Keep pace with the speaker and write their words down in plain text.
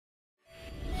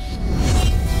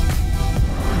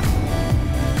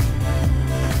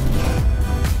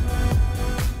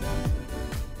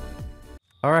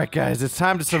Alright, guys, it's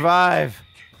time to survive.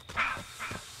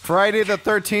 Friday the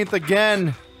 13th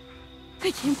again.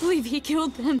 I can't believe he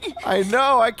killed them. I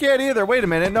know, I can't either. Wait a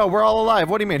minute. No, we're all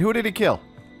alive. What do you mean? Who did he kill?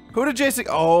 Who did Jason...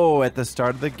 Oh, at the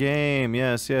start of the game.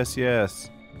 Yes, yes, yes.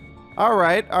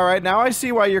 Alright, alright. Now I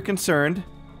see why you're concerned.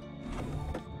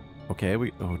 Okay,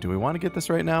 oh, do we want to get this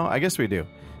right now? I guess we do.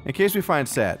 In case we find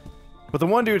Satt. But the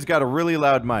one dude's got a really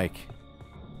loud mic.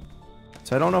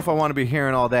 So I don't know if I want to be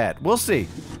hearing all that. We'll see.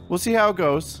 We'll see how it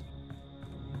goes.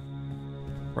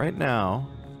 Right now,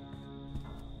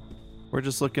 we're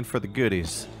just looking for the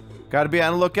goodies. Gotta be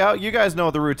on the lookout. You guys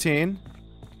know the routine.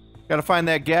 Gotta find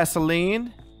that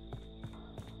gasoline.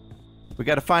 We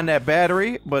gotta find that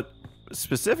battery, but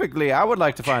specifically, I would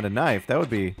like to find a knife. That would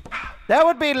be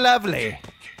lovely.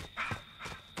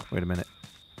 Wait a minute.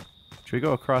 Should we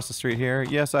go across the street here?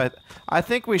 Yes, I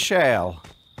think we shall.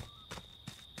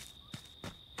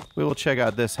 We will check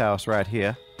out this house right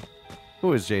here.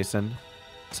 Who is Jason?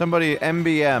 Somebody,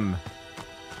 MBM.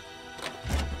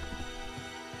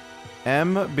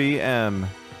 MBM.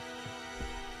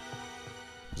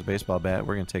 There's a baseball bat.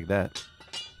 We're gonna take that.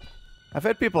 I've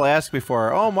had people ask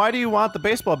before, oh, why do you want the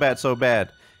baseball bat so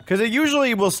bad? Because it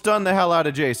usually will stun the hell out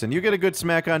of Jason. You get a good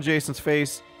smack on Jason's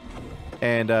face,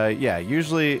 and yeah,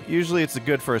 usually it's a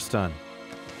good for a stun.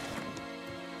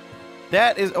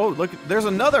 That is, oh, look, there's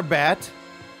another bat.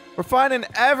 We're finding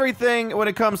everything when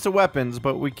it comes to weapons,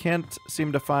 but we can't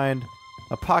seem to find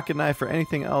a pocket knife or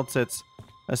anything else that's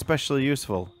especially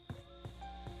useful.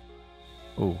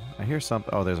 Ooh, I hear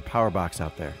something. Oh, there's a power box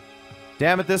out there.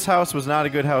 Damn it, this house was not a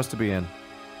good house to be in.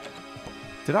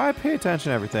 Did I pay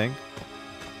attention to everything?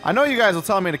 I know you guys will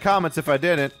tell me in the comments if I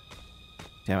didn't.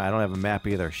 Damn it, I don't have a map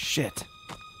either. Shit.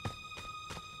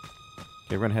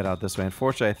 Okay, we're gonna head out this way.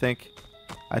 Unfortunately,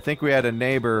 I think we had a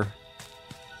neighbor.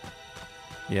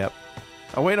 Yep.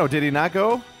 Oh, wait, no, did he not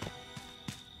go?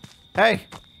 Hey!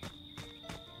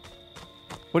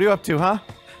 What are you up to, huh?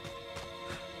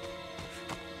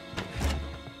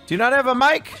 Do you not have a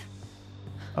mic?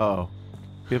 Uh-oh.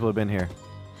 People have been here.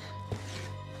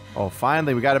 Oh,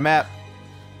 finally, we got a map.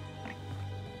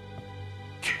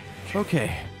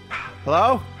 Okay.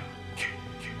 Hello?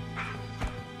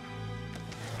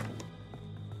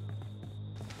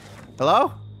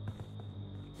 Hello?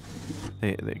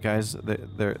 They guys,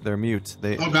 they're mute.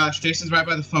 Oh gosh, Jason's right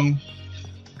by the phone.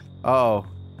 Oh,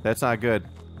 that's not good.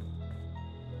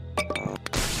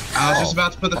 I was just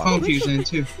about to put the phone fuse in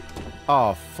too.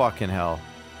 Oh, fucking hell.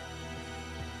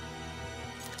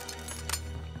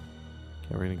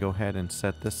 Okay, we're gonna go ahead and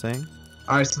set this thing.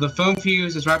 Alright, so the phone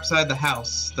fuse is right beside the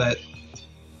house that...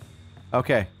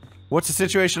 Okay. What's the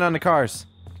situation on the cars?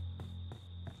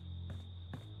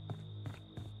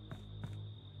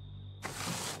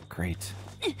 Great.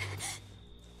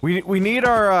 We need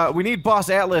our, we need Boss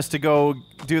Atlas to go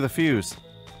do the fuse.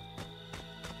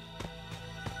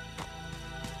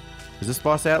 Is this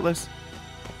Boss Atlas?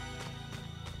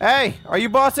 Hey! Are you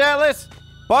Boss Atlas?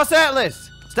 Boss Atlas!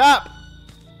 Stop!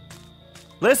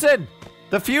 Listen!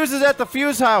 The fuse is at the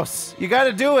fuse house! You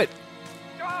gotta do it!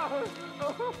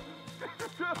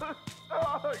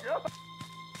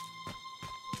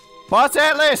 Boss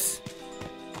Atlas!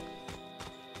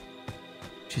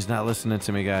 She's not listening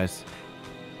to me, guys.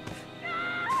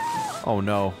 Oh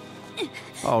no.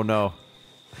 Oh no.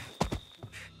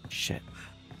 Shit.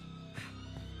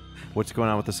 What's going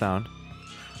on with the sound?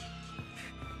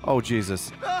 Oh,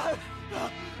 Jesus.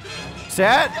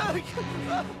 Satt?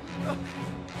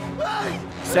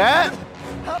 Satt?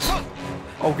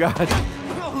 Oh, God.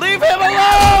 Leave him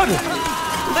alone!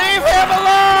 Leave him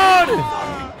alone!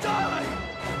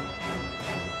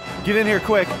 Get in here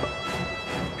quick.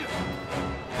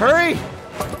 Hurry!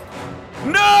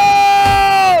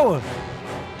 No!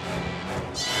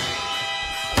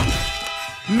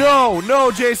 No,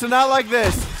 no, Jason, not like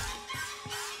this.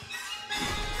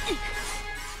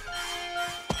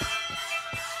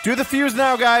 Do the fuse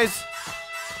now, guys.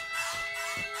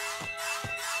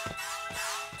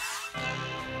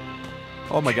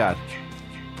 Oh my God.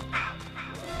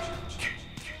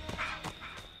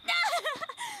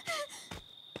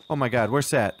 Oh my God, where's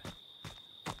Satt?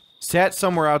 Satt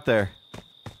somewhere out there.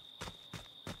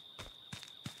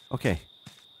 Okay.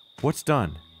 What's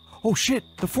done? Oh shit,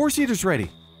 the four-seater's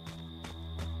ready.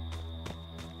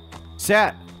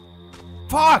 Satt.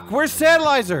 Fuck, where's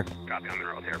Satellizer?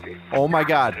 Oh my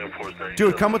God.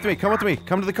 Dude, come with me, come with me.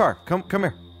 Come to the car. Come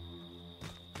here.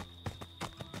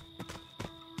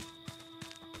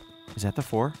 Is that the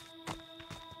 4?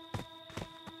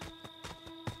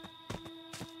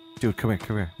 Dude, come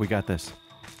here. We got this.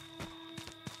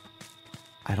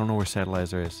 I don't know where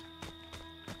Satellizer is.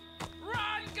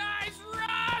 Run, guys,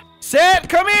 run! Satt,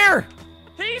 come here!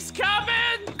 He's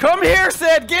coming! Come here,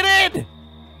 Satt, get in!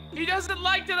 He doesn't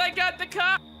like that I got the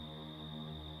car.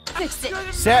 Fix it.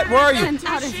 Satt, where are you? I'm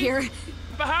out of here.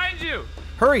 Behind you.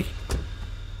 Hurry!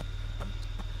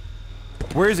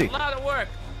 Where is he? A lot of work.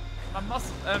 My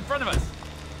muscle in front of us.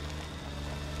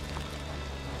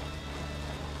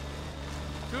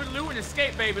 Toodaloo and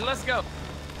escape, baby. Let's go.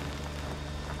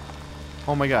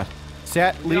 Oh my god.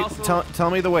 Satt, We lead, also tell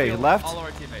me the way. killed Left? All of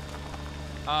our teammates.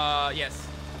 Yes.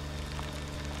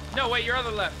 No, wait, your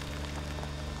other left.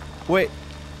 Wait,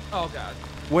 Oh god.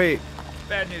 wait.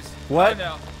 Bad news. What? Oh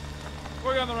no.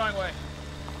 We're going the wrong way.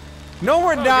 No,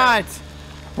 we're Oh, not!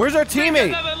 Where's our There's teammate?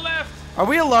 another left. Are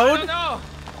we I alone? don't know.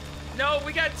 No,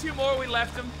 we got 2 more. We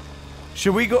left them.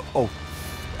 Should we go? Oh.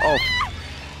 Oh.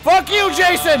 Fuck you,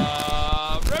 Jason!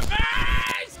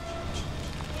 Reverse!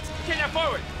 Okay, now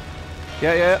forward.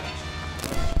 Yeah, yeah.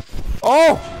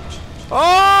 Oh!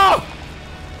 Oh!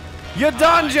 You're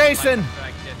done, Jason!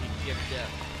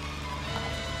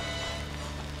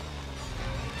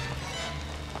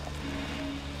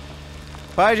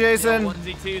 Bye, Jason.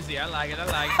 Onesie twosie. I like it. I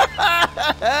like it.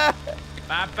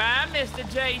 Bye-bye, Mr.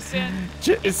 Jason.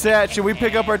 Satt, should we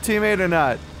pick up our teammate or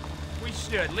not? We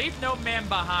should. Leave no man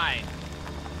behind.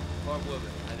 Or will we?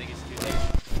 I think it's too late.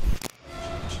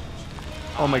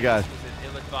 Oh my god. This was an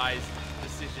ill-advised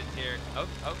decision here. Oh,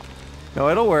 oh. No,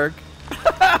 it'll work.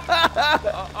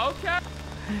 Okay.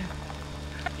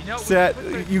 You know,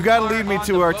 Satt, you gotta lead me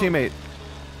to our teammate.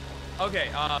 Okay,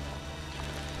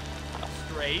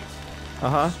 straight.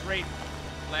 Uh-huh. Straight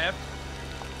left.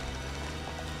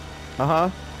 Uh-huh.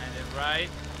 And then right.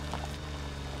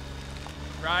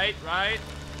 Right, right.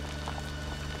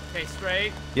 Okay,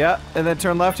 straight. Yeah, and then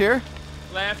turn left here.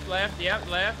 Left, left, yep,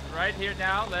 left. Right here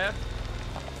now, left.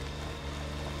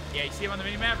 Yeah, you see him on the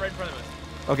mini-map right in front of us.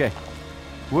 Okay.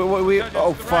 We No,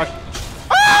 oh, to the fuck. right.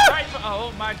 Ah! Right,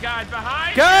 oh my god,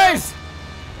 behind Guys! you!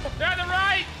 They're on the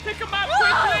right! Pick them up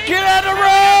quickly! Get out of the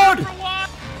road! Number 1!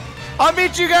 I'll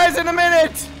meet you guys in a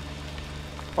minute!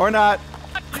 Or not.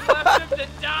 You left them to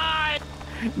die!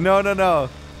 No, no, no.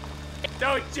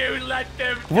 Don't you let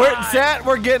them We're die! Satt,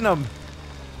 we're getting them.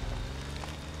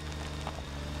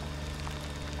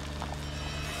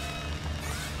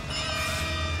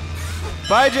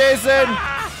 Bye, Jason.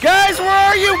 Guys, where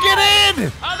are you? Get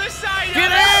in! Other side!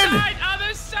 Get other in! Side,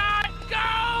 other side!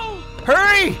 Go!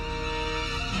 Hurry!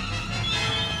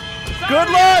 Sorry, Good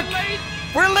luck! I'm late.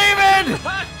 We're leaving! You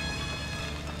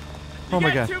Oh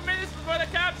my got god. 2 minutes before the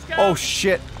cops come. Oh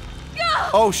shit.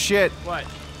 Oh shit. What?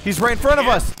 He's right in front of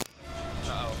Yeah. us.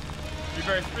 Uh-oh.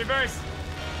 Reverse, reverse.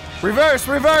 Reverse,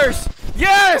 reverse.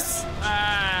 Yes!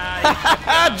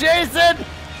 Ah, Jason,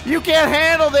 you can't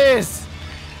handle this.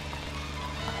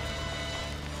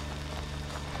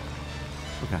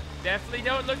 Okay. definitely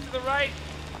don't look to the right,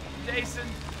 Jason.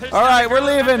 There's All right, another we're girl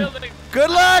in that leaving. building. Good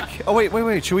luck. Oh wait, wait,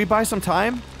 wait. Should we buy some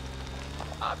time?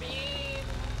 I mean,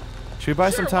 Should we buy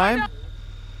some sure, why time? not?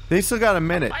 They still got a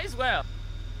minute. Might as well.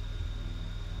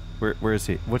 Where is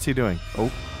he? What's he doing?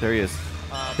 Oh, there he is.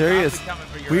 There he Cops is. are coming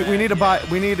for your We need to ass, buy. yeah.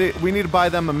 We need to buy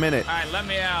them a minute. All right, let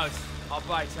me out. I'll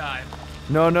buy time.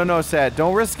 No, no, no, Satt.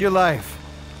 Don't risk your life.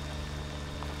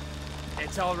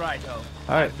 It's all right, Ho.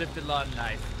 All right. I've lived a long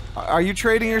life. Are you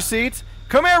trading your seats?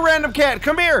 Come here, random cat.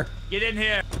 Come here. Get in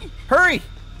here. Hurry.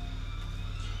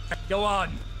 Go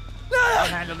on. I'll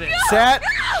handle this. Satt.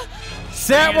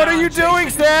 Satt, Bring it what are on, you doing,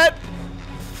 Jason. Satt?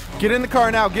 Get in the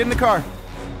car now. Get in the car.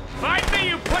 Fight me,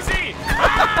 you pussy!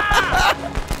 Ah!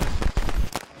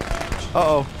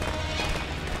 Uh-oh.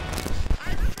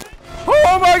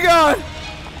 Oh my god!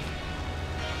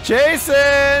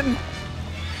 Jason!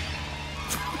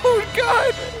 Oh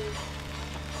god!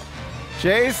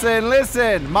 Jason,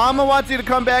 listen! Mama wants you to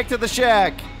come back to the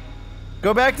shack.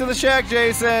 Go back to the shack,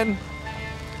 Jason!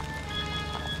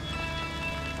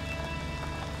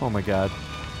 Oh my god.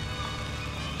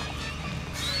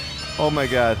 Oh my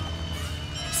god.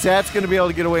 Satt's gonna be able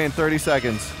to get away in 30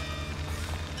 seconds.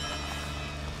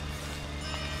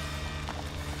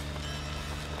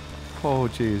 Oh,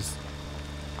 jeez.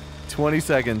 20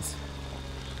 seconds.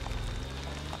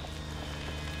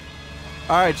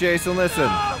 All right, Jason, listen.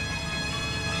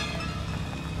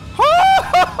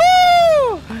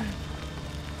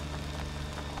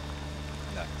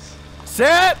 Nice.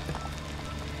 Satt!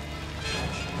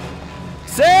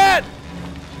 Satt!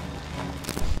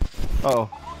 Uh-oh.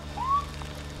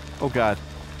 Oh, God.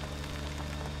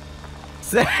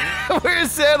 Where's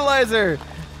Sandalizer?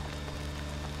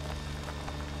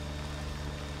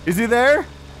 Is he there?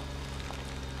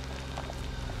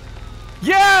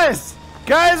 Yes!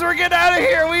 Guys, we're getting out of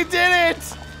here. We did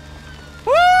it!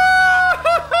 Woo!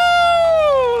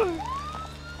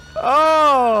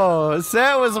 Oh,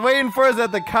 Satt was waiting for us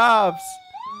at the cops.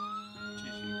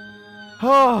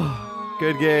 Oh,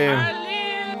 good game.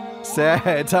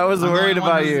 Satt, I was worried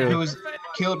about He you. was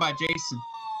killed by Jason.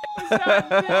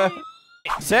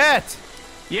 Satt,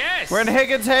 Yes. we're in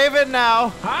Higgins Haven now.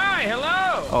 Hi,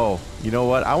 hello. Oh, you know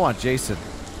what? I want Jason.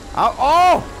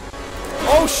 Oh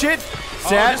shit.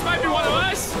 Satt, this might be one of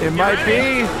us. it might be.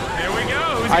 Here we go.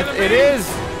 Who's it gonna It be? is.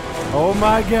 Oh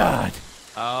my god.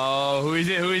 Oh, who is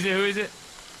it? Who is it? Who is it?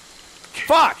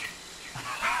 Fuck.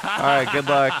 All right, good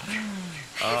luck.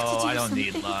 Oh, I don't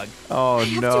need luck. Oh have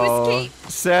to no. escape.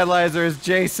 Sadlizer is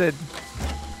Jason.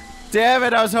 Damn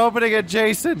it, I was hoping to get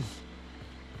Jason.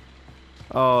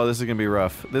 Oh, this is gonna be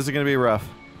rough. This is gonna be rough.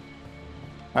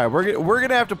 All right, we're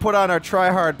gonna have to put on our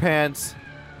try-hard pants.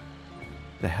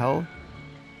 The hell?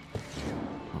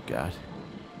 Oh god.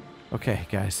 Okay,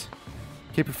 guys,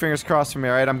 keep your fingers crossed for me.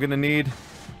 All right, I'm gonna need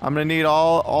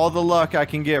all the luck I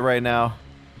can get right now.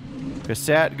 Cause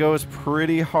Satt goes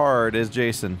pretty hard as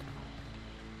Jason.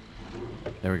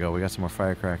 There we go. We got some more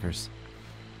firecrackers.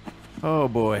 Oh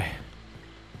boy.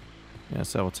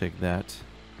 Yes, I will take that.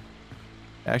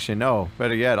 Actually, no.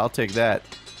 Better yet, I'll take that.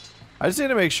 I just need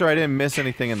to make sure I didn't miss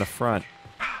anything in the front.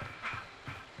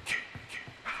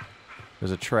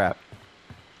 There's a trap.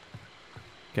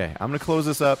 Okay, I'm gonna close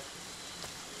this up.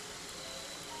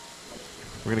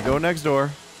 We're gonna go next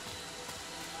door.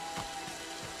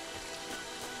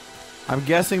 I'm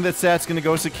guessing that Satt's gonna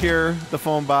go secure the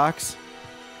phone box.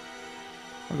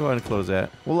 I'll go ahead and close that.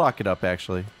 We'll lock it up,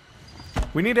 actually.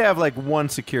 We need to have, like, one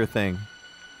secure thing.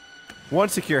 One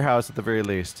secure house at the very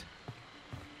least.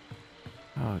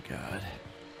 Oh, God.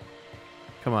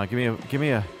 Come on, give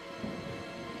me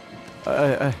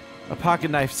a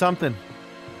pocket knife, something.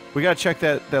 We gotta check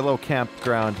that little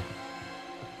campground.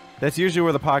 That's usually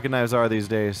where the pocket knives are these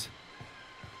days.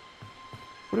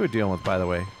 What are we dealing with, by the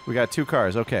way? We got 2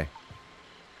 cars, okay.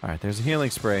 Alright, there's a healing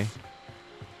spray.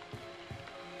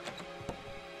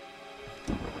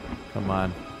 Come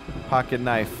on. Pocket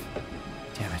knife.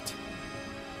 Damn it.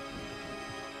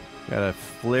 Got a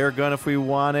flare gun if we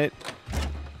want it.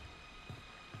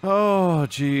 Oh,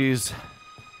 jeez.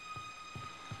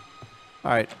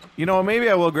 Alright. You know, maybe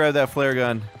I will grab that flare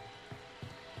gun.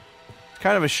 It's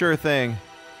kind of a sure thing.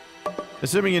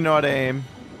 Assuming you know how to aim.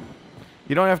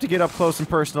 You don't have to get up close and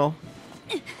personal.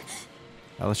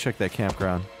 Now let's check that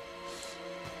campground.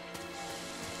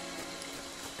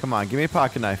 Come on, give me a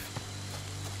pocket knife.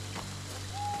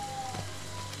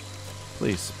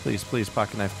 Please, please, please,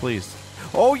 pocket knife, please.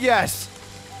 Oh, yes!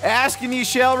 Ask and ye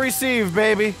shall receive,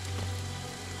 baby!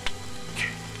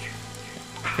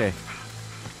 Okay.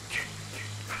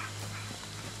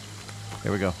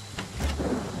 Here we go.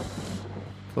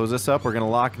 Close this up. We're gonna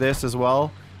lock this as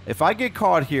well. If I get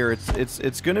caught here,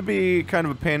 it's gonna be kind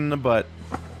of a pain in the butt.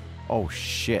 Oh,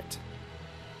 shit.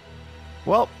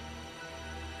 Well,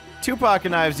 2 pocket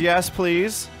knives, yes,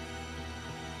 please.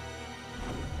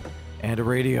 And a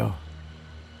radio.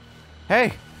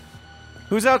 Hey!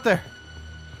 Who's out there?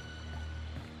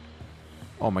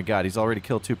 Oh my god, he's already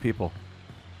killed 2 people.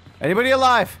 Anybody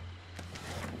alive?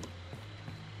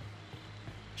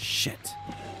 Shit.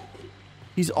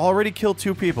 He's already killed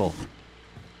 2 people.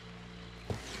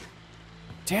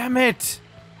 Damn it!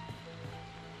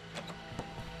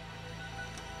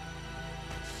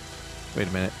 Wait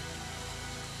a minute.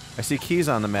 I see keys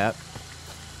on the map.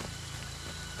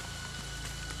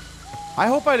 I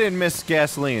hope I didn't miss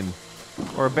gasoline.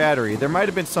 Or a battery. There might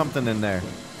have been something in there.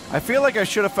 I feel like I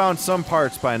should have found some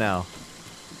parts by now.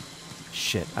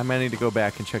 Shit, I might need to go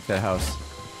back and check that house.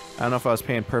 I don't know if I was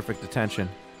paying perfect attention.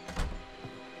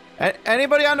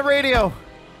 Anybody on the radio?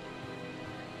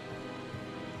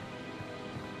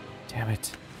 Damn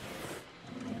it.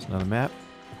 There's another map.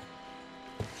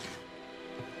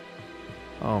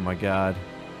 Oh my god.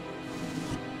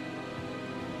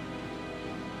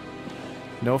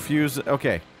 No fuse.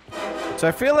 Okay. So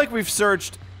I feel like we've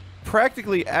searched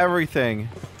practically everything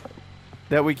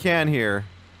that we can here.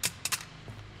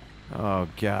 Oh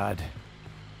god.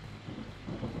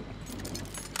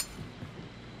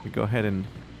 We go ahead and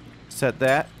set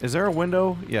that. Is there a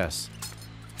window? Yes.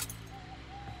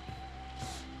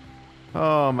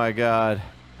 Oh my god.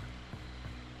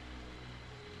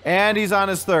 And he's on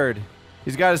his 3rd.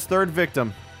 He's got his 3rd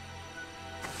victim.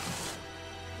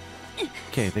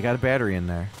 Okay, they got a battery in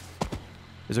there.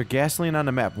 Is there gasoline on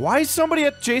the map? Why is somebody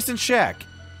at Jason's shack?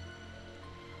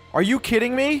 Are you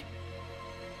kidding me?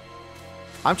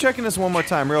 I'm checking this one more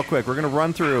time real quick. We're gonna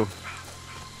run through.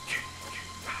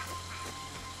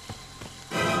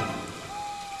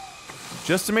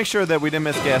 Just to make sure that we didn't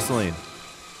miss gasoline.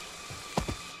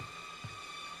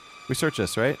 We search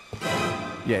this, right?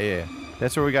 Yeah, yeah, yeah.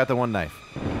 That's where we got the one knife.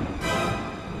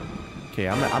 Okay,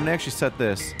 I'm gonna actually set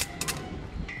this.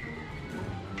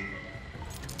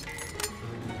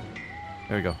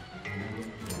 There we go.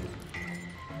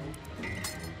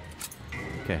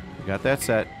 Okay, we got that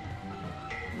set.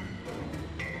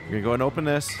 We're gonna go and open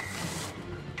this.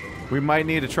 We might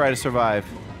need to try to survive.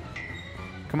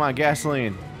 Come on,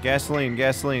 gasoline. Gasoline,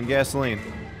 gasoline, gasoline.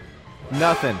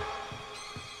 Nothing.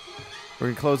 We're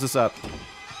gonna close this up.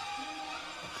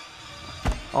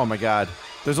 Oh my god.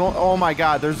 Oh my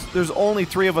god, there's only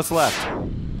 3 of us left.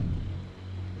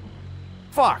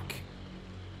 Fuck.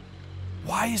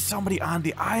 Why is somebody on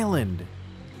the island?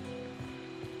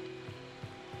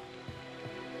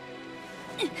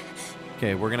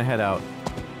 Okay, we're gonna head out.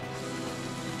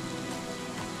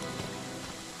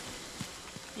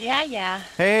 Yeah, yeah.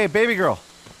 Hey, baby girl.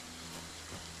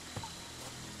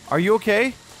 Are you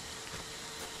okay?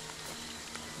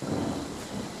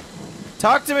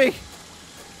 Talk to me.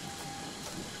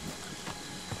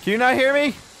 Can you not hear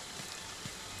me?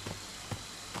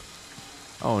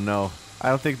 Oh no. I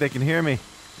don't think they can hear me.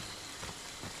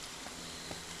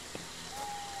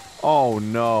 Oh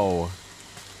no.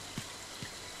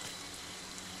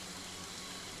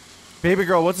 Baby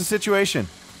girl, what's the situation?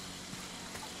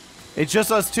 It's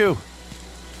just us two.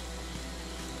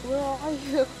 Where are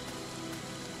you?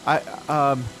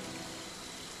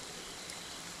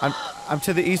 I'm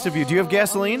to the east of you. Do you have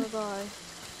gasoline? I'm gonna die.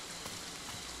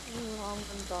 I'm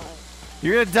gonna die.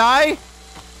 You're gonna die?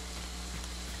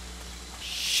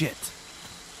 Shit.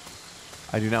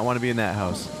 I do not want to be in that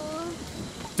house.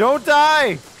 Don't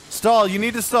die! Stall, you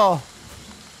need to stall.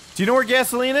 Do you know where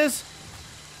gasoline is?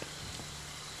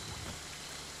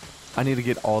 I need to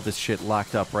get all this shit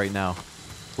locked up right now.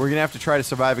 We're gonna have to try to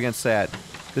survive against Satt.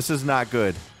 This is not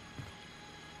good.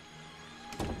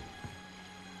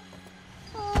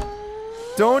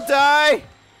 Don't die!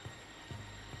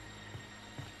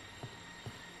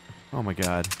 Oh my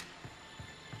god.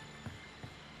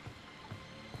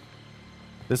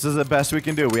 This is the best we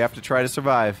can do. We have to try to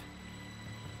survive.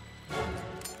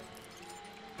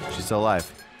 She's still alive.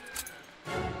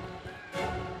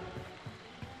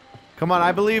 Come on,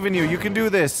 I believe in you. You can do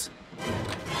this.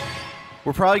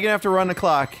 We're probably gonna have to run the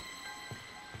clock.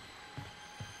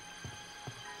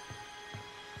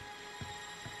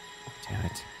 Damn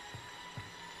it.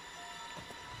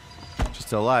 She's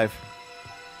still alive.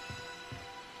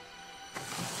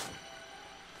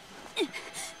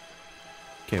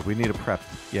 Okay, we need to prep.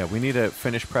 Yeah, we need to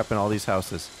finish prepping all these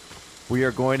houses. We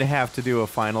are going to have to do a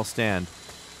final stand.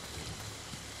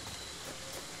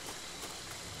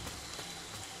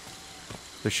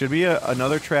 There should be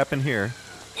another trap in here.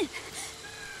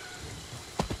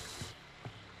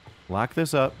 Lock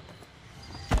this up.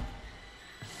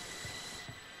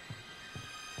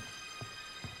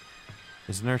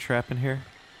 Isn't there a trap in here?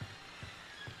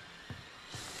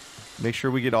 Make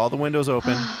sure we get all the windows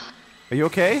open. Are you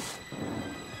okay?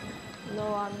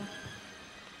 No,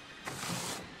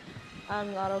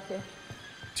 I'm not okay.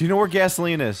 Do you know where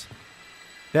gasoline is?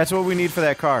 That's what we need for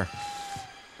that car.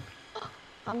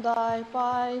 I'm die.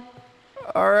 Bye.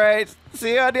 Alright,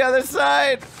 see you on the other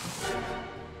side.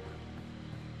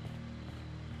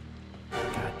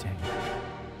 God dang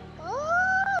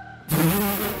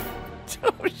it.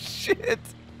 Oh shit.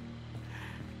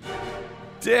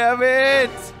 Damn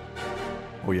it.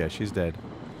 Oh yeah, she's dead.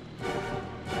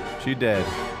 She dead.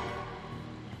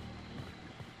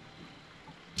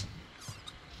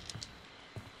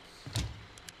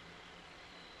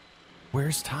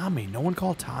 Where's Tommy? No one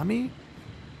called Tommy?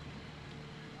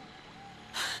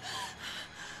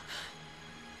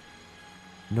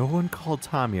 No one called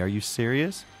Tommy. Are you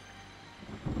serious?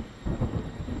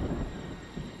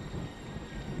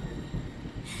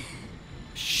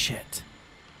 Shit.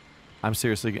 I'm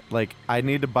seriously, like, I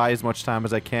need to buy as much time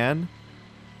as I can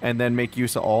and then make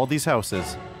use of all these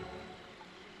houses.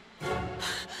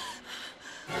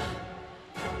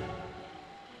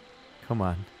 Come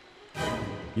on.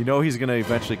 You know he's gonna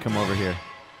eventually come over here.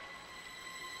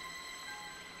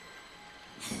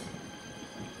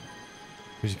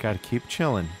 You just gotta keep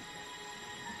chilling.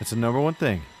 It's the #1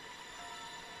 thing.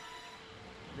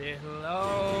 Little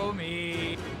old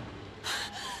me.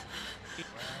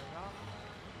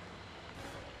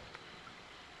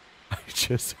 I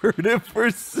just heard him for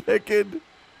a second.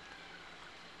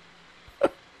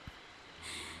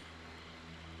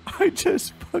 I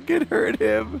just fucking heard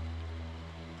him.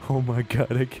 Oh my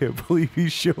god, I can't believe he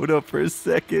showed up for a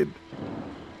second.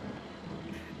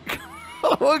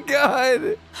 Oh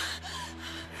god.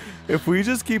 If we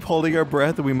just keep holding our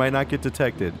breath, we might not get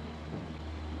detected.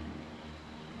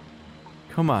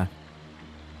 Come on.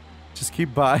 Just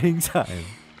keep buying time.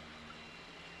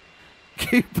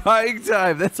 Keep buying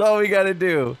time. That's all we gotta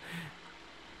do.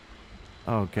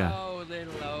 Oh, God. Oh,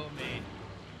 little Omi.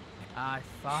 I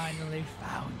finally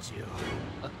found you.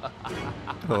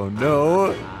 Oh,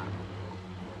 no.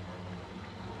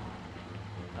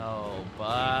 Oh,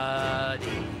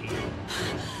 buddy.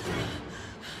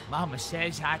 Mama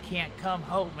says I can't come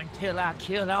home until I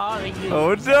kill all of you.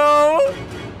 Oh, no.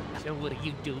 So will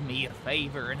you do me a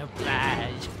favor and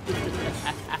oblige?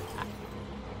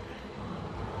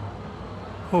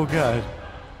 Oh, God.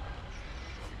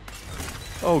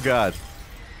 Oh, God.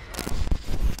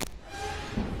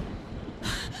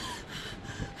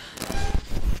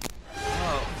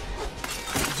 Oh.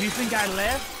 Did you think I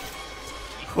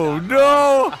left? Oh,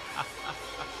 no.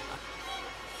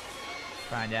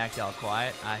 Trying to act all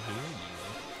quiet. I hear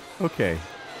you. Okay.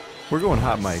 We're going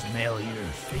hot mic. Smell your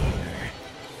fear.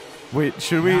 Wait,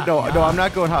 should we? Knock, No, knock. no, I'm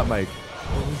not going hot mic.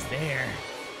 Who's there?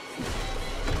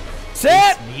 Sit!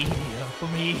 It's me,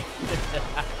 Omi.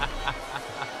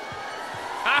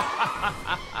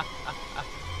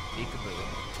 Peekaboo.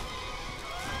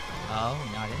 Oh,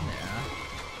 not in there, huh?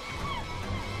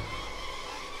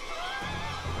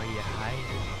 Where you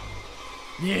hiding?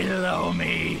 Little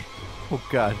Omi. Oh,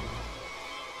 God.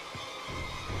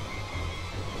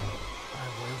 I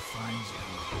will find you.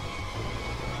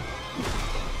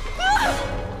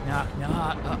 Knock,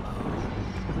 knock. Uh-oh.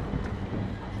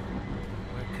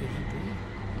 Where could he be?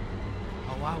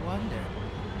 Oh, I wonder.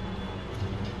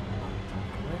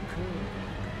 Where could...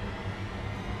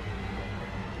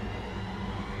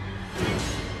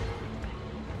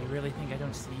 You really think I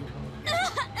don't see you?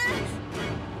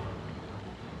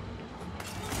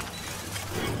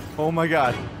 Oh, my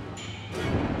God.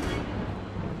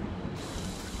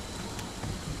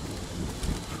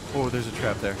 Oh, there's a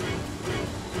trap there.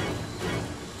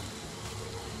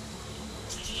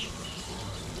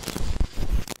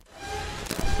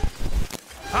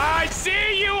 I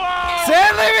see you all!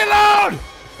 Sam, leave me alone!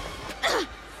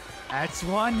 That's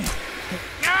one.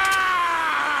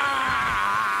 Ah!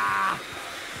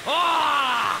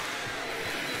 Ah!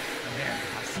 There,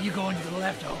 I see you going to the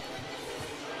left, oh.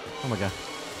 Oh, my God.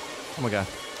 Oh, my God.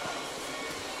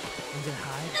 You gonna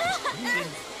hide? You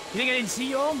think I didn't see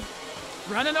you, Om?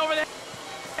 Running over there?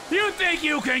 You think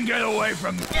you can get away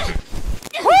from me?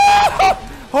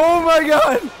 Oh, my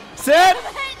God. Set!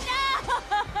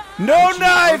 No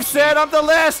knife, Set. I'm the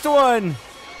last one.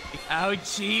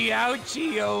 Ouchie,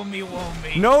 ouchie, Omi,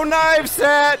 womi. No knife,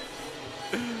 Set.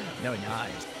 No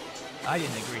knives. I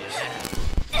didn't agree to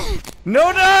that.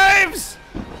 No knives.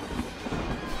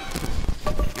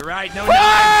 You're right, no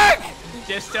Fuck! knives.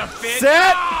 Just a fit.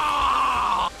 Set.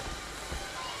 Ah!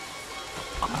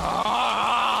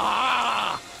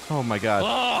 Ah! Oh, my God.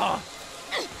 Ah!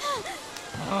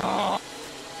 Ah!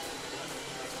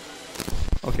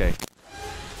 Okay.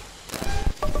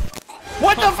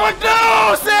 What the fuck?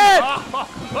 No, Set! Ah!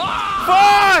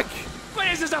 Fuck! What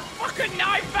is this, a fucking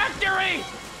knife factory?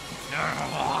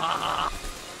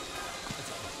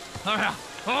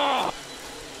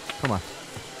 Come on.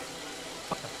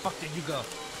 Where the fuck did you go?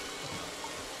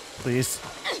 Please.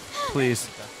 Please.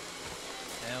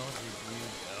 Hell did you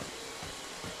go?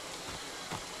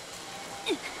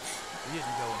 You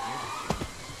didn't go in here, did you?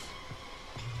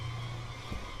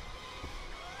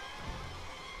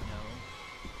 No.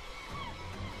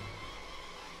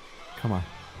 Come on.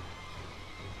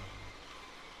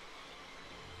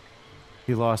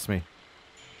 He lost me.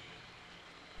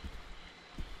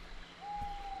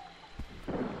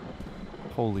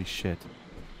 Holy shit.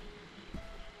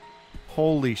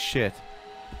 Holy shit.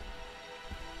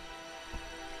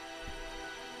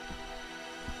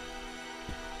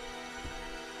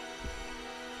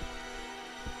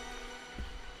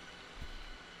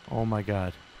 Oh my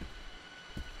God.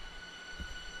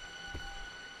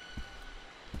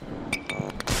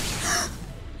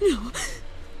 No.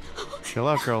 Chill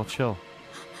out, girl. Chill.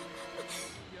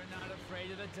 You're not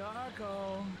afraid of the dark,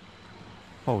 oh.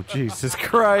 Oh, Jesus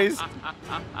Christ.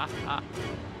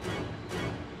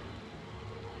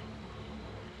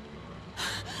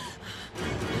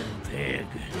 Pig.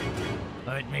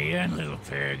 Let me in, little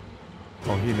pig.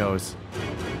 Oh, he knows.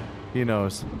 He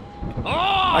knows. Oh!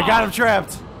 I got him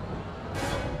trapped.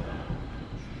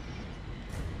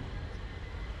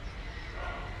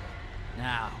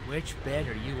 Now, which bed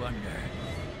are you under?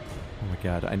 Oh my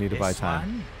God, I need to buy This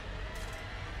time.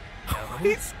 one? No.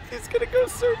 He's gonna go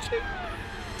searching.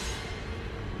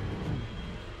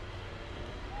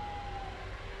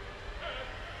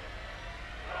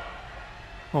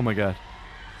 Oh my God.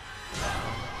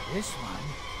 This one?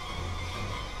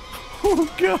 Oh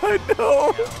God,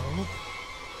 no. No.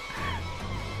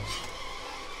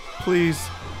 Please.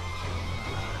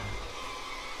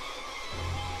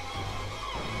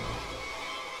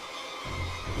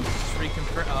 Just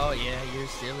reconfirm. Oh yeah, you're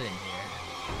still in here.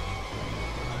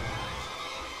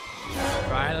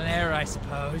 Trial and error, I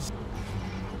suppose.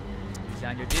 Who's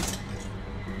on your disc?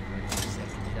 Wait a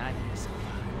second, did I hear something?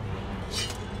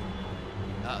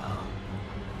 Uh-oh.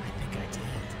 I think I did.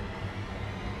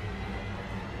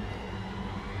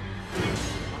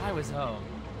 If I was home,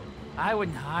 I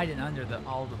wouldn't hide in under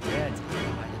all the beds. I'd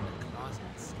hide in the closet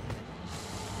instead.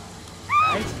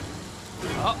 Right?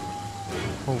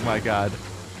 Oh. Oh my god.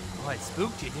 Oh, it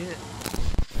spooked you, did it?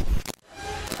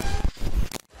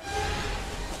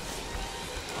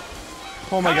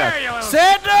 Oh my Come here, you god. little-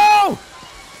 Satt, no!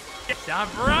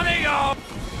 Stop running, oh!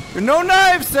 You're no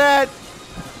knife, Satt!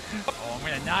 Oh, I'm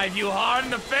gonna knife you hard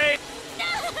in the face!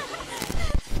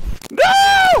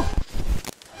 No!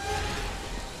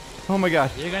 Oh my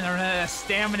god. You're gonna run out of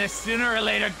stamina sooner or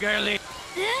later, girlie.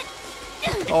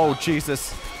 Oh,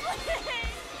 Jesus.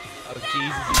 Oh,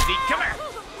 Jesus, easy. Come here!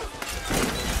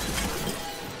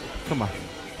 Come on.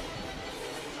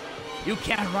 You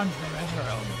can't run forever,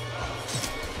 oh.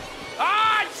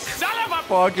 Ah, son of a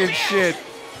Fucking bitch! shit.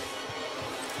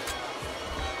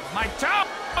 My toe!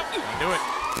 Do it.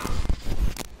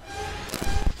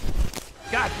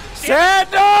 God damn.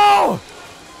 Satt, no!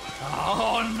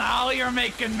 Oh, now you're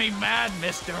making me mad,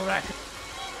 Mr. Wrecker.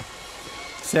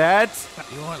 Satt,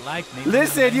 You won't like me.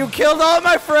 listen, you killed all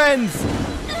my friends!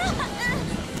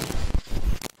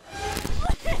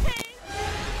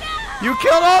 You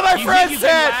killed all my You friends, think you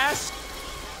can Satt! last?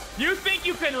 You think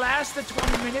you can last the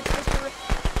 20 minutes, Mr. Wrecker?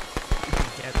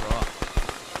 You're dead wrong.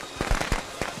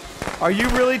 Are you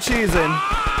really cheesing?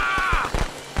 Ah!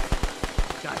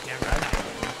 Goddamn right.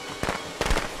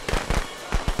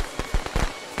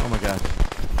 Oh my god.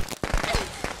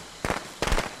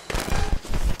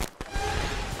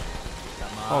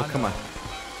 Oh, come on.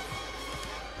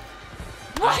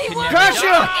 Why can won't never you Gotcha!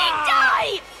 fucking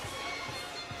die?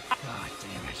 God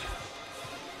damn it.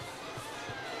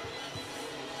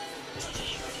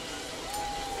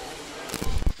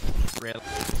 Really?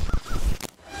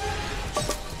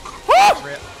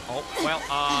 Oh, well,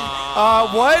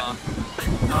 What?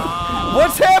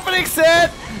 What's happening,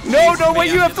 Satt? No, no,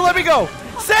 wait, you have to let me go.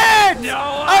 Satt! No,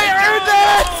 I earned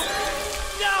that!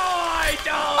 No, I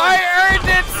don't! I earned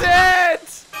it,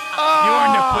 Satt! You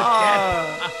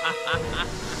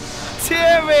earned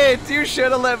Damn it! You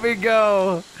should have let me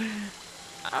go.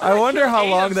 I wonder how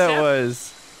long that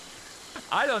was.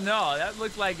 I don't know. That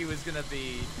looked like it was gonna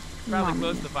be probably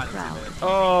close to the final 2 minutes.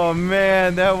 Oh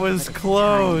man, that was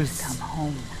close. Come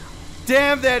home now.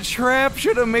 Damn, that trap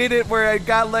should have made it where I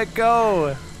got let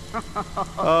go.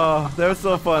 Oh, that was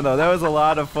so fun though. That was a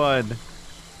lot of fun.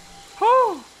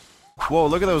 Whew. Whoa,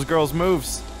 look at those girls'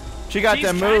 moves. She got She's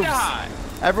them kinda moves. high.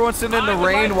 Everyone sitting in the I would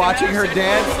rain like to watching have her sexual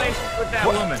dance. relations with that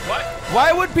woman. What?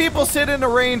 Why would people sit in the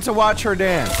rain to watch her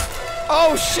dance?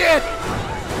 Oh shit!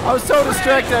 I was so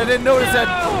distracted I didn't notice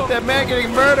that man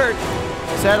getting murdered.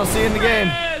 Satt, I'll see you in the game.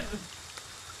 Fred!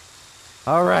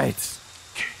 All right.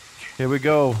 Here we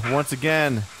go once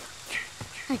again.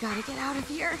 I gotta get out of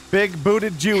here. Big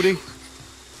booted Judy.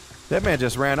 That man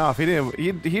just ran off. He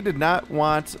didn't. He did not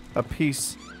want a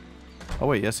piece. Oh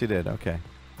wait, yes he did. Okay.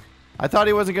 I thought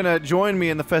he wasn't gonna join me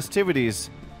in the festivities.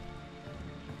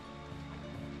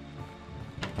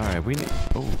 All right, we need.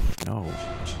 Oh no.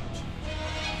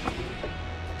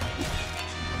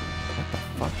 What the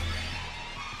fuck?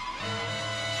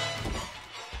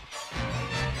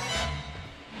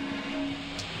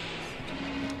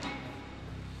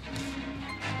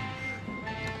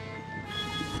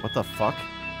 What the fuck?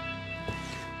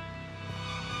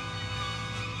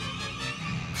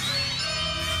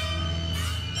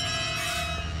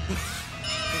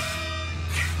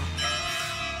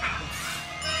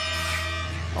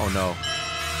 Oh no.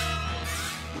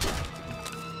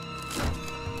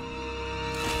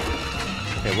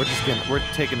 Okay, we're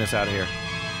taking this out of here.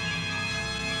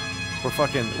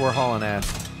 We're hauling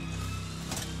ass.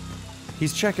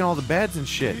 He's checking all the beds and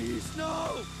shit. Please,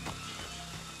 no!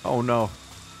 Oh no.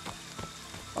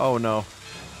 Oh no.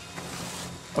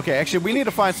 Okay, actually we need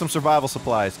to find some survival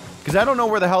supplies. Because I don't know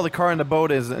where the hell the car and the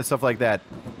boat is and stuff like that.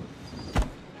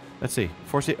 Let's see.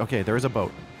 Okay, there is a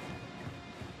boat.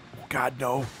 Oh god,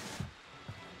 no.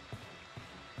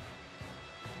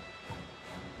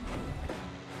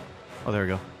 Oh, there we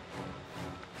go.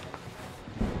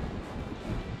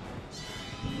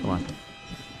 Come on.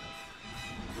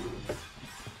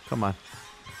 Come on.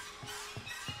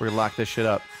 We're gonna lock this shit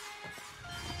up.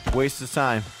 Waste of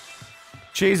time.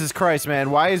 Jesus Christ,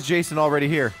 man. Why is Jason already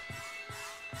here?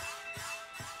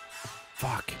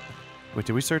 Fuck. Wait,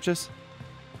 did we search this?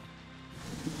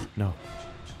 No.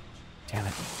 Damn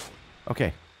it.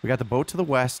 Okay, we got the boat to the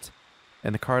west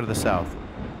and the car to the south.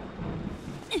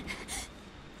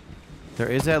 There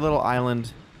is that little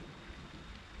island.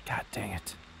 God dang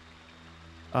it.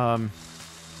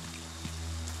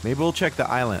 Maybe we'll check the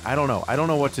island. I don't know. I don't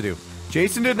know what to do.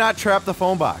 Jason did not trap the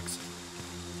phone box.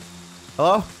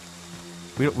 Hello?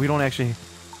 We don't actually...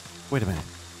 Wait a minute.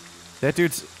 That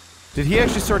dude's... Did he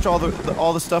actually search all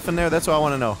the stuff in there? That's what I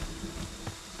want to know.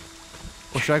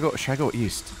 Or should I go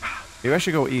east? Maybe I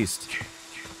should go east.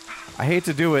 I hate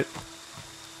to do it.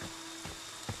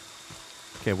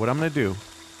 Okay, what I'm gonna do,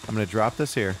 I'm gonna drop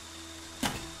this here.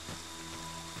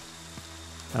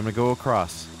 I'm gonna go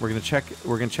across. We're gonna check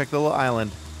the little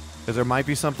island, because there might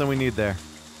be something we need there.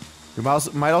 We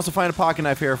might also find a pocket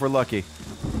knife here if we're lucky.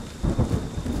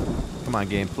 Come on,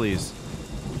 game, please.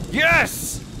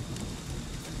 Yes!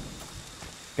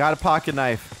 Got a pocket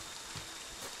knife.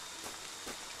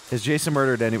 Has Jason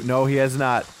murdered anyone? No, he has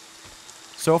not.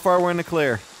 So far, we're in the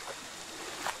clear.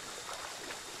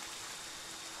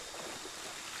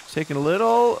 Taking a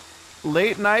little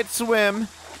late night swim.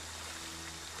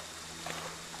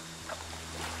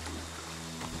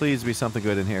 Please be something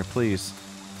good in here, please.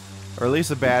 Or at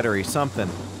least a battery, something.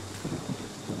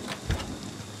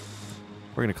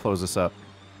 We're gonna close this up.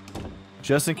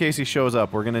 Just in case he shows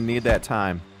up, we're gonna need that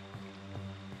time.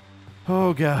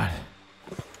 Oh god.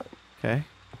 Okay.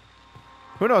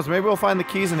 Who knows, maybe we'll find the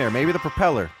keys in here. Maybe the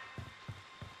propeller.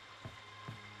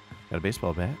 Got a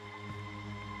baseball bat.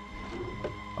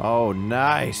 Oh,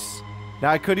 nice. Now,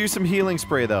 I could use some healing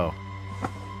spray, though.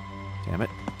 Damn it.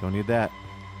 Don't need that.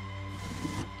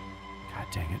 God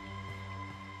dang it.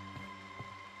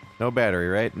 No battery,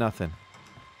 right? Nothing.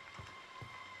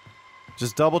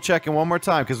 Just double checking one more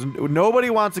time, because nobody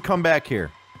wants to come back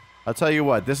here. I'll tell you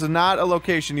what. This is not a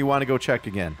location you want to go check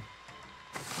again.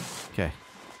 Okay.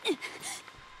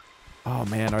 Oh,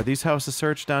 man. Are these houses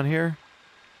searched down here?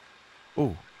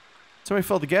 Ooh. Somebody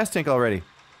filled the gas tank already.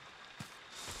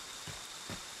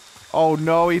 Oh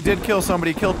no, he did kill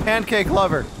somebody. He killed Pancake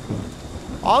Lover.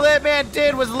 All that man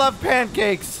did was love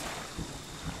pancakes.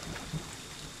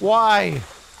 Why?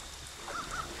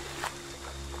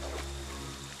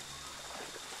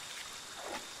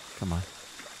 Come on.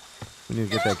 We need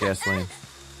to get that gasoline.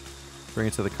 Bring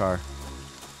it to the car.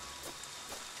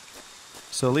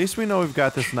 So at least we know we've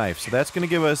got this knife. So that's going to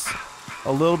give us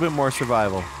a little bit more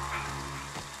survival.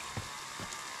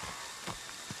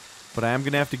 But I am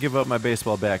going to have to give up my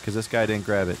baseball bat because this guy didn't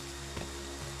grab it.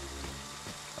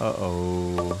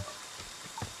 Uh-oh.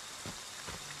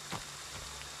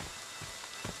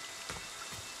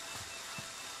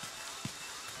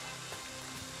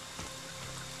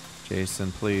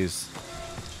 Jason, please.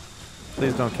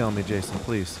 Please don't kill me, Jason,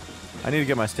 please. I need to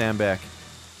get my stand back.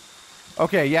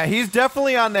 Okay, yeah, he's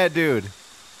definitely on that dude.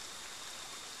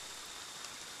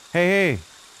 Hey,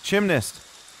 chimneyist.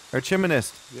 Or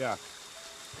chimneyist. Yeah.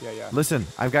 Yeah. Listen,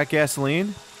 I've got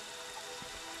gasoline.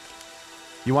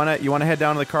 You wanna head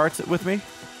down to the carts with me?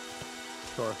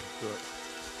 Sure, do it.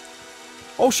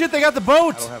 Oh shit, they got the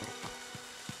boat! I don't have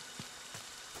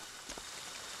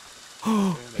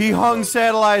it. He hung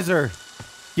Satellizer.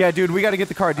 Yeah, dude, we gotta get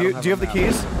the car. Do you have the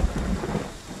keys? I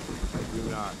do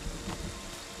not.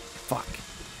 Fuck.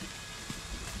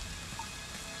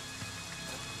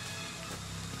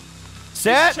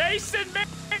 Set! Chasing me!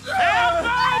 Help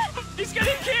me! He's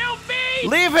gonna kill me!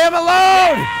 Leave him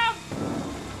alone! Help!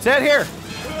 Set here.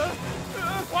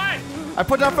 What? I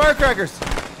put down firecrackers.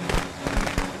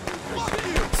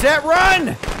 Set,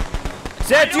 run!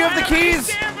 Set, do you have the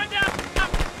keys?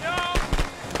 No.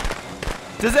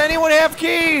 Does anyone have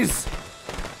keys?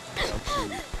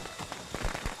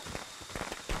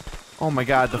 Oh my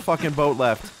god, the fucking boat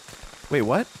left. Wait,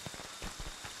 what?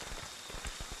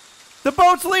 The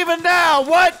boat's leaving now!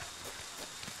 What?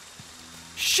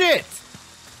 Shit!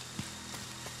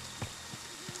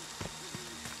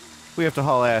 We have to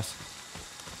haul ass.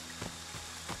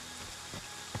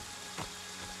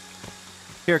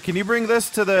 Here, can you bring this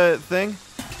to the thing?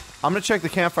 I'm gonna check the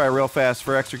campfire real fast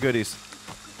for extra goodies.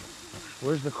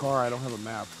 Where's the car? I don't have a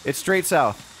map. It's straight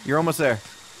south. You're almost there.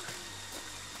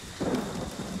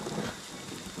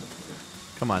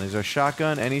 Come on, is there a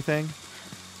shotgun? Anything?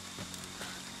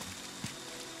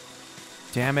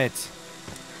 Damn it.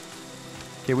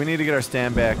 Okay, we need to get our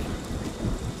stand back.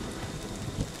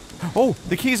 Oh,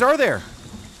 the keys are there.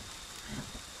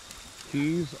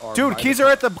 Keys are... Dude, keys are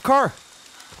at the car.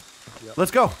 Yep.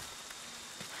 Let's go.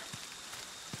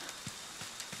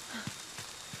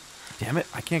 Damn it,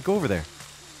 I can't go over there.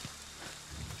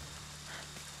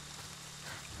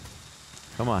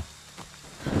 Come on.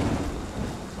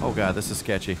 Oh god, this is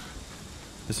sketchy.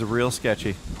 This is real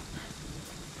sketchy.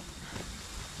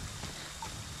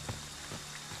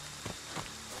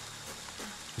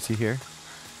 Is he here?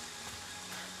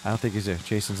 I don't think he's here.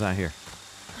 Jason's not here.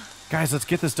 Guys, let's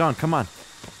get this done. Come on.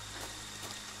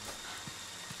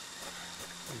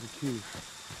 There's a key.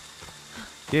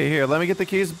 Yeah, here. Let me get the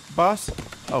keys, boss.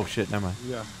 Oh shit, never mind.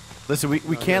 Yeah. Listen,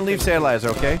 we can't leave stabilizer,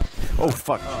 okay? Oh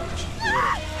fuck.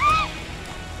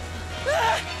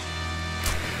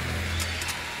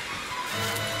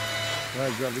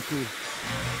 Alright, grab the key.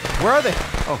 Where are they?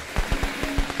 Oh.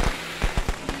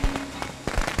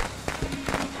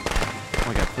 Oh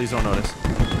my god, please don't notice.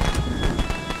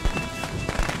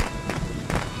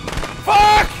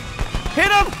 Fuck!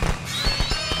 Hit him!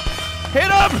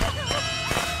 Hit him!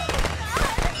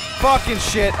 Fucking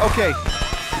shit. Okay.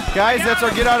 Guys, that's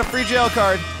our get out of free jail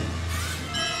card.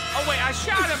 Oh wait, I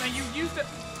shot him and you used it.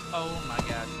 Oh my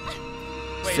god.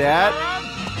 Wait, Satt?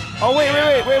 Oh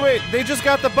wait. They just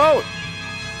got the boat.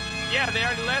 Yeah, they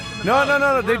already left in the No, boat.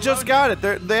 no. They We're just alone. got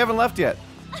it. They haven't left yet.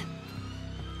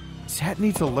 Satt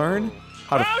needs to learn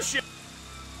how to Oh shit!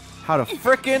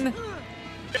 frickin'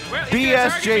 Well, he's BS gonna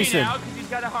target Jason. me now 'cause he's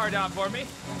got a hard on for me.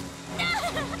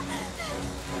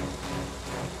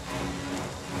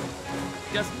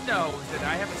 Just know that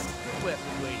I have a secret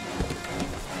weapon waiting.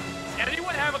 Does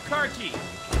anyone have a car key?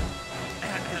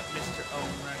 Mr.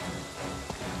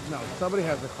 Ohmwrecker. No, somebody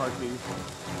has the car key.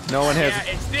 No one has.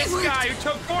 Yeah, it's this guy who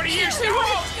took 40 years to go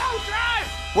drive!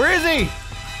 Where is he?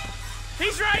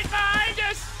 He's right behind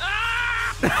us!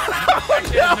 Ah!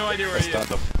 Actually, I have no idea where he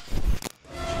is.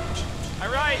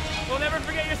 Alright, we'll never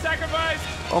forget your sacrifice!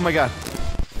 Oh my god.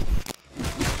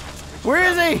 Where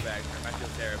is he? I feel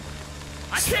terrible.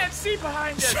 I can't see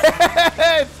behind us!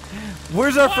 Shit!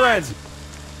 Where's our What? friend?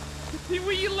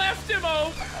 We left him,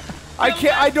 oh! I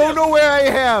can't. I don't know where I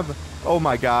am. Oh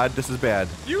my god, this is bad.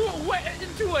 You went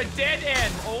into a dead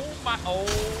end. Oh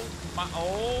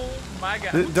my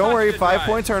god. Who Don't taught worry, you to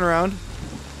 5-point drive? turnaround.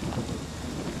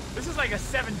 This is like a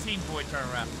 17-point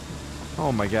turnaround.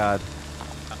 Oh my god.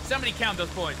 Somebody count those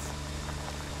points.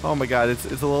 Oh my god, it's a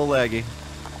little laggy.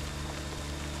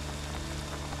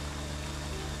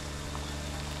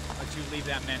 Let you leave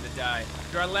that man to die.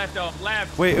 To our left, oh,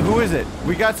 left. Wait, who is it?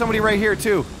 We got somebody right here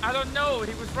too. I don't know.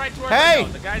 He was right to our Hey!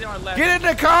 left. No, the guy to our left. Get in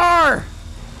the car!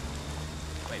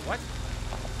 Wait, what?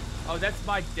 Oh, that's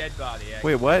my dead body. Wait,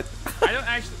 Actually. what? I don't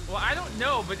actually. Well, I don't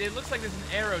know, but it looks like there's an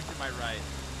arrow to my right.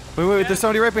 Wait, there's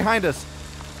somebody right behind us.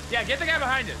 Yeah, get the guy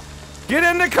behind us. Get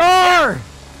in the car!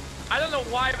 I don't know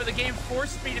why, but the game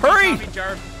forced me to Hurry! be Tommy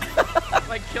Jarvis.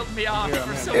 Like killed me off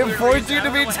for some It weird forced reason. you I to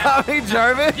don't be know what happened. Tommy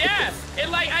Jarvis? Yes! It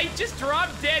like I just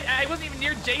dropped dead. I wasn't even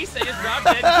near Jason. I just dropped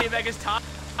dead and came back as Tom.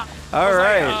 All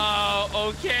right.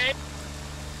 Oh, okay.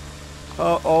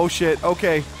 Oh shit.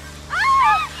 Okay.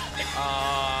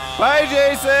 Uh, Bye,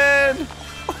 Jason.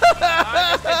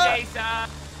 Bye, Mr. Jason.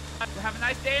 Have a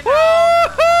nice day now.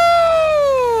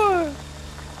 Woohoo!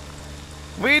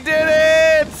 We did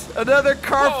it! Another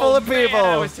car full of people.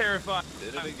 Man, that was terrifying.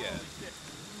 Did it again.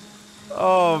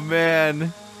 Oh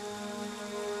man.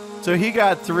 So he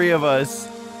got 3 of us.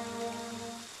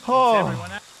 Oh,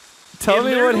 Everyone else? tell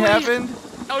me what literally- happened.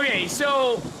 Okay,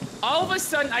 so all of a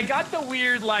sudden I got the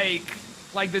weird like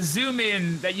the zoom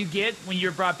in that you get when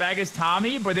you're brought back as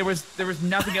Tommy, but there was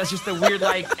nothing else, just the weird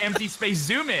like empty space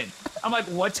zoom in. I'm like,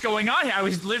 what's going on here? I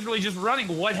was literally just running.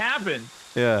 What happened?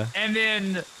 Yeah. And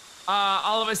then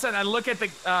all of a sudden I look at the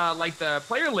like the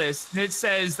player list and it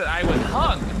says that I was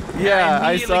hung. And Yeah,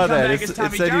 I immediately saw come that. back It as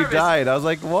Tommy said you Jarvis. died. I was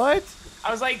like, what?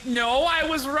 I was like, no, I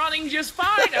was running just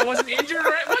fine. I wasn't injured.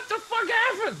 Right? What the fuck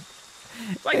happened?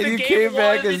 Like And the you game came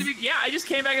back wanted me as- to be, yeah, I just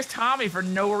came back as Tommy for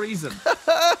no reason.